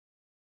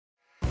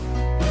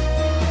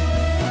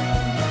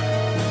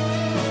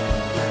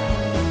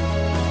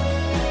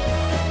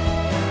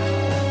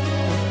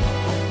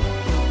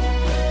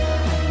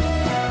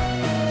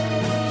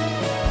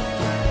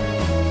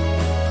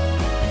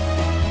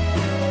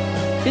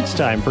It's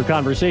time for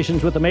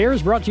Conversations with the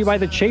Mayors, brought to you by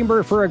the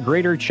Chamber for a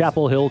Greater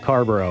Chapel Hill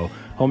Carrboro.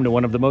 Home to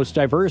one of the most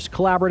diverse,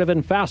 collaborative,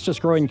 and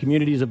fastest-growing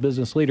communities of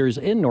business leaders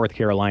in North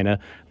Carolina,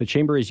 the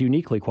Chamber is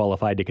uniquely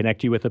qualified to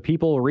connect you with the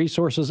people,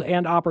 resources,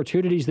 and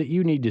opportunities that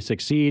you need to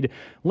succeed.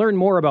 Learn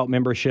more about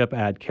membership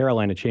at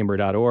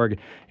carolinachamber.org.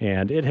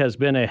 And it has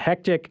been a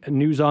hectic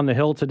News on the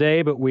Hill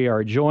today, but we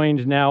are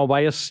joined now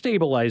by a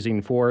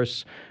stabilizing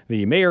force,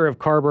 the Mayor of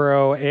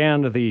Carrboro,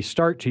 and the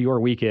start to your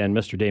weekend,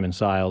 Mr. Damon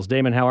Siles.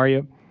 Damon, how are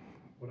you?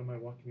 What am I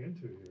walking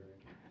into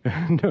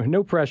here?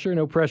 No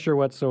pressure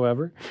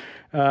whatsoever.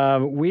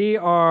 We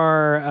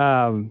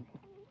are,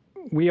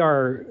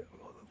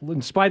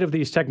 in spite of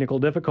these technical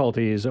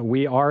difficulties,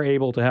 we are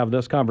able to have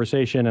this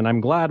conversation, and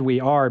I'm glad we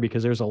are,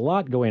 because there's a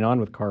lot going on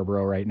with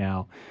Carrboro right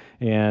now.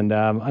 And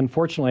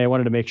unfortunately, I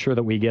wanted to make sure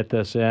that we get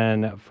this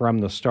in from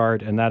the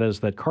start, and that is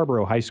that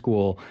Carrboro High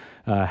School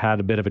had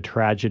a bit of a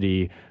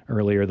tragedy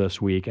earlier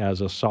this week as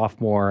a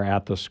sophomore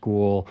at the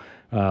school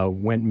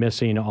went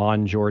missing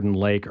on Jordan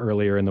Lake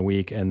earlier in the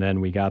week, and then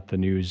we got the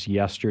news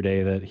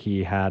yesterday that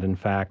he had in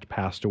fact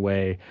passed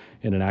away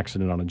in an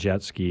accident on a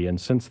jet ski. And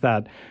since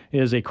that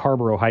is a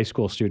Carrboro High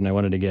School student, I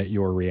wanted to get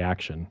your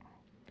reaction.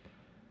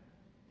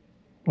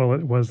 Well,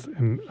 it was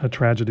a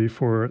tragedy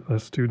for the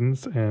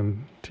students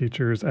and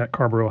teachers at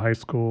Carrboro High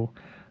School.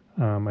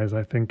 As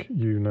I think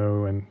you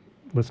know, and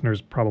listeners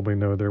probably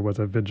know, there was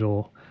a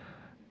vigil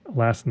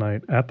last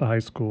night at the high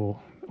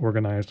school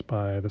organized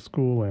by the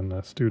school and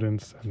the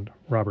students and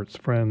Robert's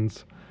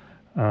friends.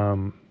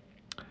 And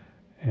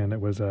it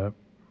was a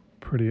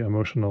pretty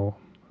emotional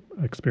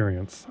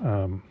experience.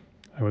 I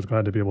was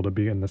glad to be able to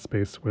be in the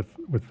space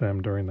with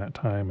them during that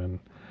time,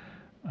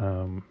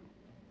 and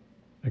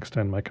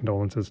extend my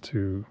condolences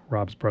to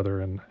Rob's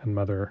brother and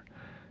mother.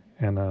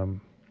 And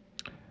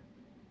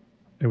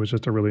it was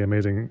just a really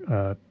amazing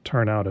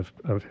turnout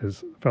of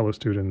his fellow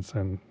students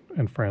and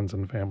friends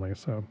and family.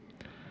 So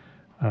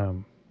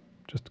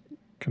just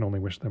can only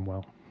wish them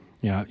well.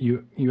 Yeah,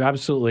 you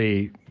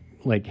absolutely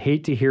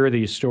hate to hear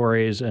these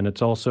stories, and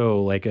it's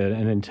also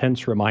an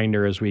intense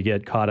reminder as we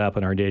get caught up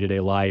in our day-to-day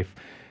life,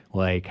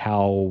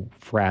 how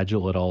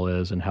fragile it all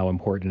is and how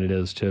important it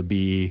is to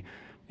be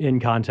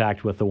in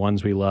contact with the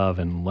ones we love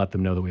and let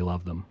them know that we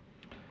love them.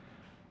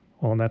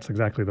 Well, and that's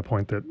exactly the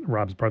point that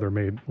Rob's brother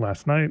made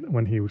last night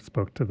when he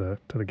spoke to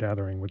the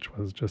gathering, which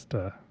was just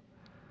to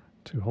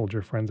hold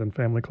your friends and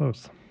family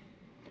close.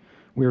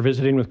 We're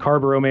visiting with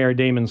Carrboro Mayor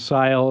Damon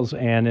Siles,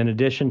 and in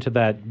addition to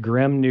that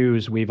grim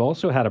news, we've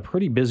also had a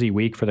pretty busy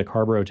week for the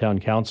Carrboro Town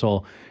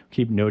Council.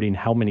 Keep noting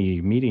how many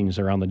meetings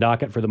are on the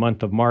docket for the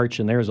month of March,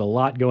 and there's a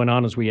lot going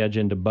on as we edge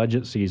into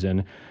budget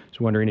season.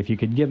 So wondering if you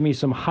could give me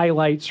some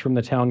highlights from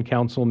the Town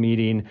Council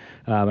meeting.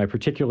 I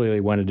particularly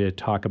wanted to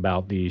talk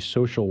about the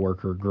social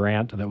worker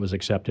grant that was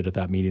accepted at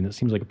that meeting. That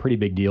seems like a pretty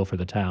big deal for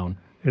the town.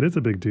 It is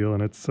a big deal,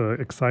 and it's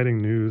exciting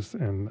news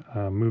and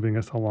moving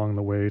us along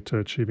the way to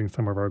achieving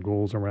some of our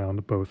goals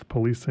around both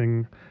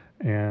policing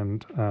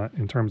and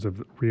in terms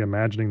of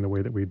reimagining the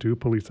way that we do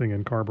policing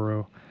in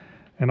Carrboro,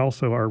 and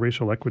also our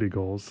racial equity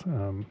goals.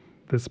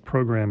 This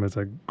program is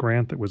a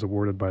grant that was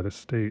awarded by the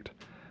state,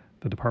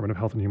 the Department of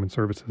Health and Human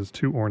Services,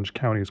 to Orange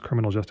County's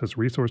Criminal Justice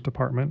Resource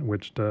Department,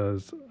 which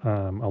does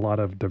a lot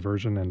of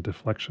diversion and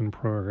deflection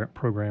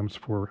programs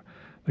for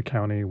the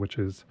county, which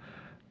is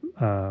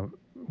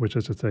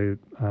to say,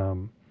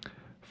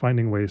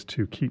 finding ways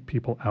to keep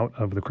people out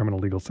of the criminal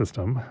legal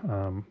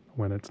system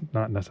when it's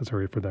not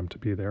necessary for them to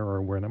be there,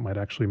 or when it might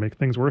actually make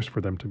things worse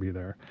for them to be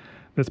there.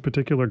 This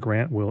particular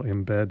grant will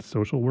embed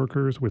social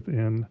workers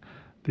within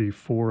the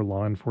 4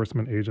 law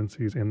enforcement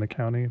agencies in the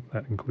county.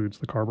 That includes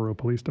the Carrboro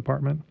Police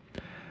Department,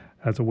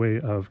 as a way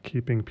of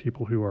keeping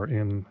people who are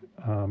in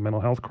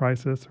mental health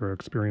crisis or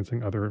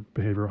experiencing other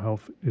behavioral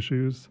health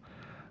issues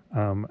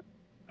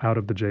out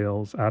of the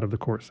jails, out of the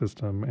court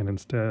system, and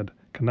instead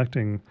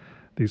connecting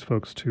these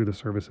folks to the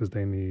services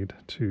they need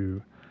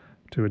to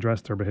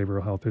address their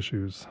behavioral health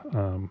issues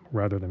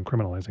rather than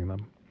criminalizing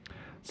them.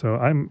 So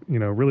I'm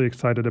really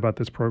excited about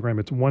this program.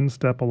 It's one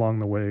step along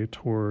the way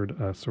toward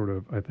a sort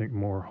of, I think,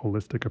 more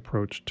holistic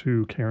approach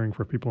to caring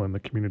for people in the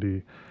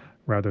community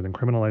rather than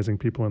criminalizing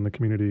people in the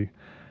community.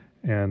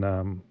 And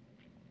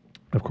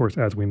of course,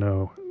 as we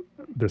know,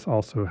 this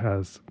also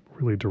has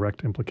really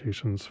direct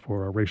implications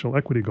for our racial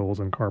equity goals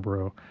in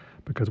Carrboro,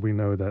 because we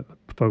know that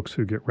folks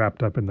who get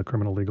wrapped up in the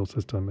criminal legal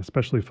system,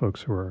 especially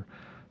folks who are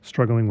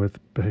struggling with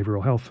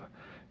behavioral health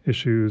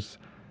issues,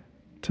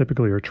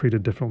 typically are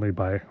treated differently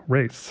by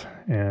race,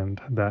 and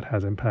that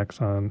has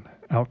impacts on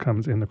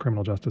outcomes in the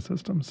criminal justice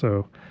system.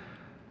 So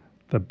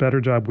the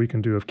better job we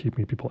can do of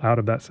keeping people out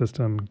of that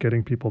system,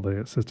 getting people the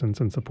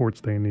assistance and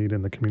supports they need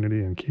in the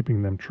community, and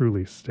keeping them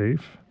truly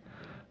safe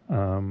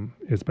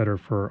is better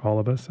for all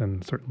of us,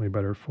 and certainly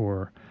better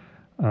for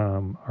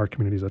our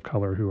communities of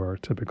color who are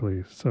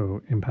typically so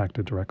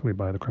impacted directly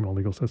by the criminal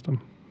legal system.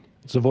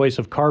 It's the voice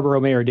of Carrboro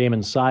Mayor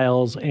Damon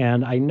Siles,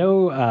 and I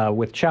know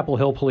with Chapel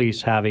Hill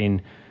Police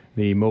having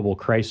the mobile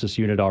crisis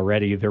unit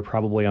already. They're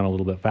probably on a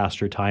little bit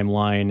faster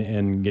timeline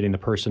in getting the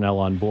personnel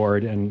on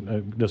board.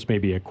 And this may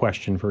be a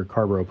question for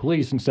Carrboro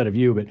Police instead of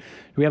you, but do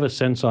we have a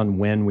sense on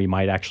when we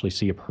might actually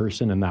see a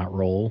person in that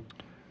role?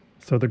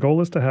 So the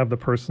goal is to have the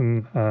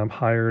person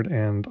hired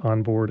and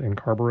on board in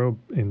Carrboro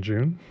in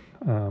June,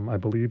 I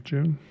believe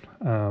June.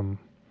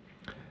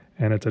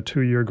 And it's a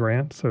 2-year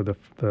grant, so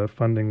the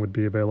funding would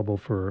be available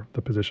for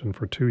the position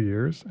for 2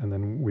 years. And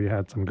then we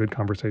had some good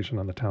conversation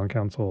on the town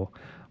council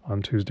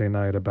on Tuesday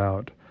night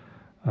about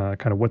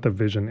kind of what the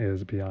vision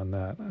is beyond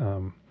that.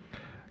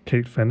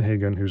 Kate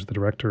Fenhagen, who's the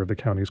director of the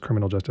county's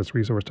Criminal Justice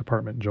Resource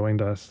Department,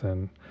 joined us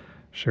and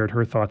shared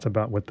her thoughts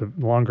about what the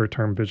longer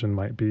term vision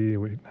might be.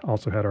 We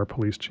also had our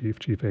police chief,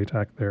 Chief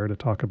Atack, there to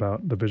talk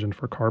about the vision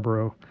for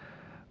Carrboro.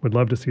 Would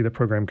love to see the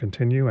program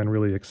continue and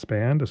really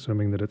expand,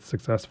 assuming that it's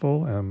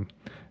successful.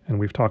 And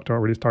we've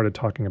already started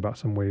talking about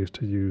some ways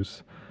to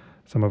use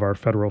some of our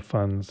federal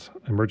funds,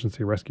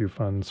 emergency rescue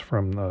funds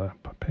from the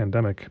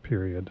pandemic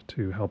period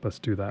to help us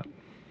do that.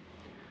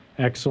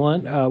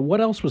 Excellent. What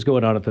else was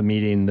going on at the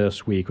meeting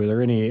this week? Were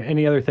there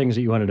any other things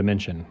that you wanted to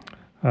mention?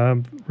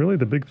 Really,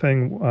 the big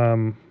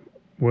thing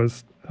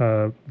was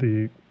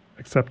the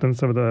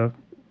acceptance of the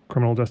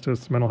Criminal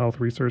Justice Mental Health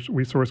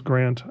Resource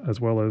Grant, as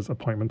well as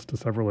appointments to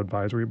several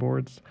advisory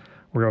boards.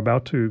 We're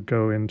about to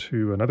go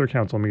into another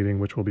council meeting,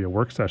 which will be a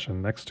work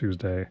session next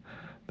Tuesday,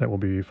 that will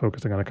be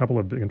focusing on a couple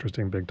of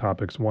interesting big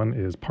topics. One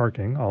is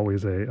parking,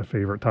 always a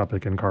favorite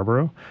topic in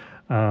Carrboro.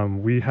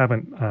 We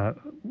haven't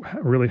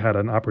really had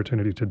an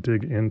opportunity to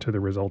dig into the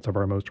results of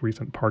our most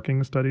recent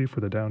parking study for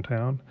the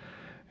downtown.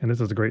 And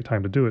this is a great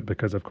time to do it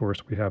because, of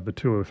course, we have the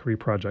 203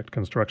 project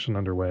construction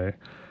underway,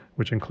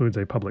 which includes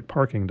a public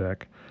parking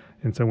deck.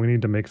 And so we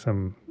need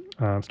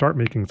to start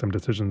making some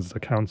decisions as a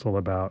council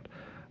about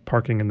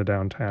parking in the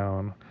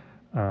downtown,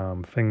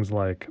 things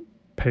like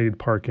paid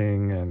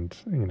parking and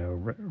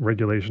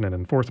regulation and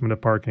enforcement of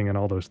parking and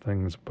all those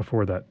things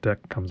before that deck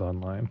comes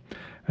online.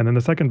 And then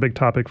the second big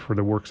topic for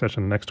the work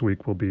session next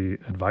week will be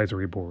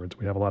advisory boards.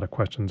 We have a lot of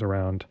questions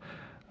around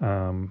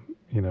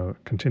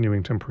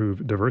continuing to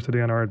improve diversity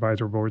on our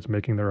advisory boards,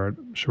 making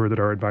sure that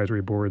our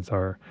advisory boards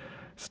are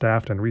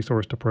staffed and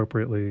resourced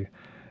appropriately,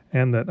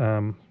 and that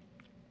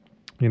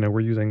we're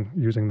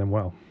using them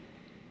well.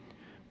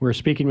 We're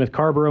speaking with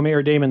Carrboro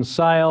Mayor Damon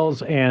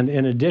Siles, and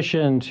in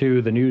addition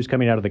to the news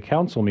coming out of the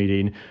council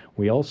meeting,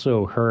 we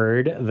also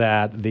heard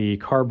that the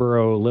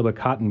Carrboro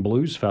Libba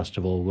Blues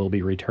Festival will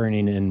be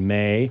returning in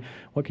May.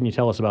 What can you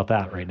tell us about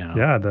that right now?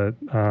 Yeah, the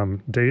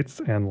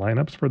dates and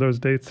lineups for those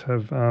dates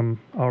have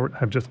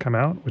just come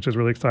out, which is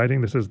really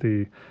exciting. This is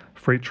the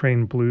Freight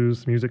Train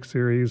Blues music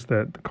series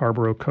that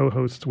Carrboro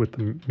co-hosts with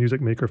the Music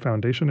Maker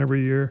Foundation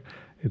every year.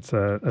 It's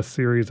a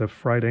series of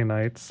Friday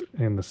nights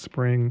in the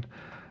spring.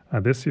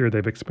 This year,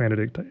 they've expanded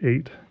it to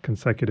 8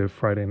 consecutive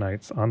Friday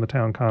nights on the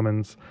town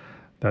commons.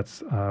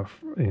 That's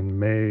in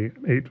May,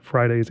 8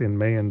 Fridays in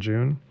May and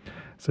June.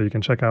 So you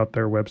can check out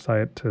their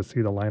website to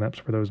see the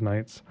lineups for those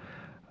nights.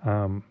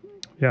 So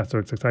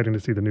it's exciting to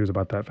see the news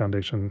about that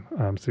foundation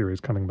series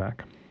coming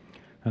back.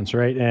 That's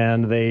right.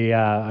 And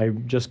I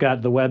just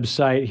got the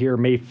website here.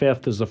 May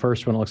 5th is the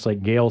first one. It looks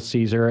like Gail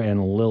Caesar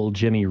and Lil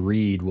Jimmy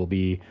Reed will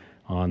be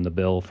on the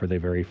bill for the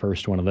very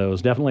first one of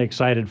those. Definitely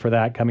excited for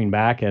that coming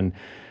back, and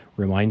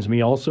reminds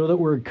me also that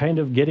we're kind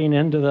of getting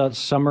into the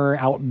summer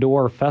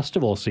outdoor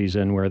festival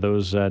season where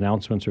those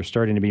announcements are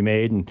starting to be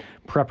made and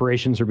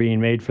preparations are being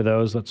made for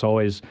those. That's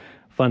always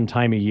a fun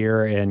time of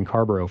year in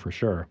Carrboro for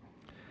sure.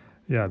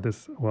 Yeah,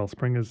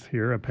 spring is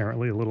here,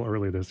 apparently a little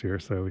early this year,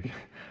 so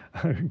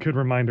good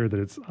reminder that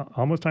it's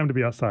almost time to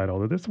be outside,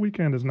 although this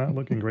weekend is not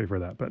looking great for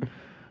that,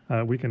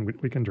 but we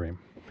can dream.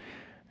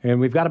 And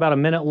we've got about a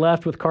minute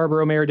left with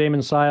Carrboro Mayor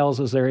Damon Siles.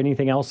 Is there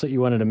anything else that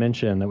you wanted to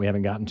mention that we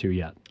haven't gotten to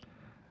yet?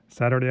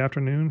 Saturday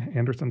afternoon,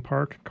 Anderson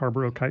Park,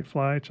 Carrboro Kite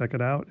Fly. Check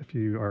it out if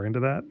you are into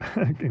that,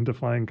 into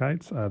flying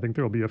kites. I think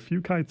there will be a few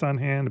kites on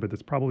hand, but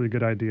it's probably a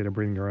good idea to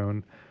bring your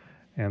own.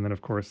 And then,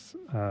 of course,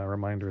 a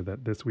reminder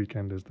that this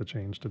weekend is the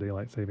change to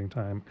daylight saving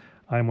time.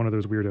 I'm one of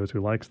those weirdos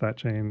who likes that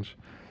change.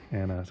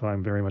 And so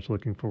I'm very much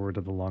looking forward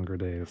to the longer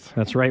days.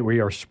 That's right.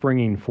 We are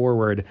springing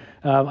forward.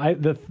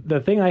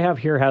 The thing I have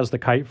here has the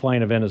kite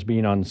flying event as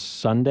being on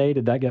Sunday.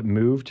 Did that get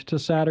moved to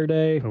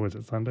Saturday? Oh, is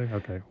it Sunday?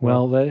 Okay.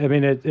 Well,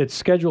 it's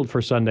scheduled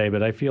for Sunday,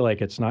 but I feel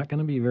like it's not going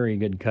to be very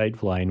good kite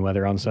flying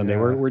weather on Sunday.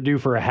 Yeah. We're due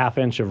for a half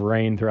inch of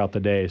rain throughout the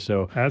day.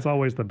 So, as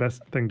always, the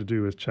best thing to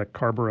do is check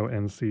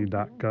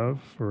carboronc.gov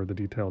for the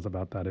details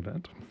about that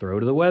event. Throw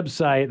to the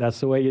website. That's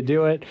the way you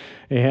do it.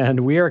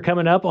 And we are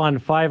coming up on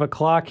 5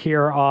 o'clock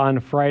here on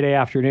Friday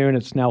afternoon.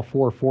 It's now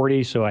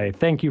 4:40, so I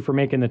thank you for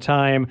making the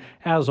time,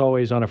 as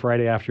always, on a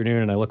Friday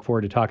afternoon, and I look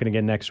forward to talking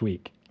again next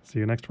week. See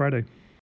you next Friday.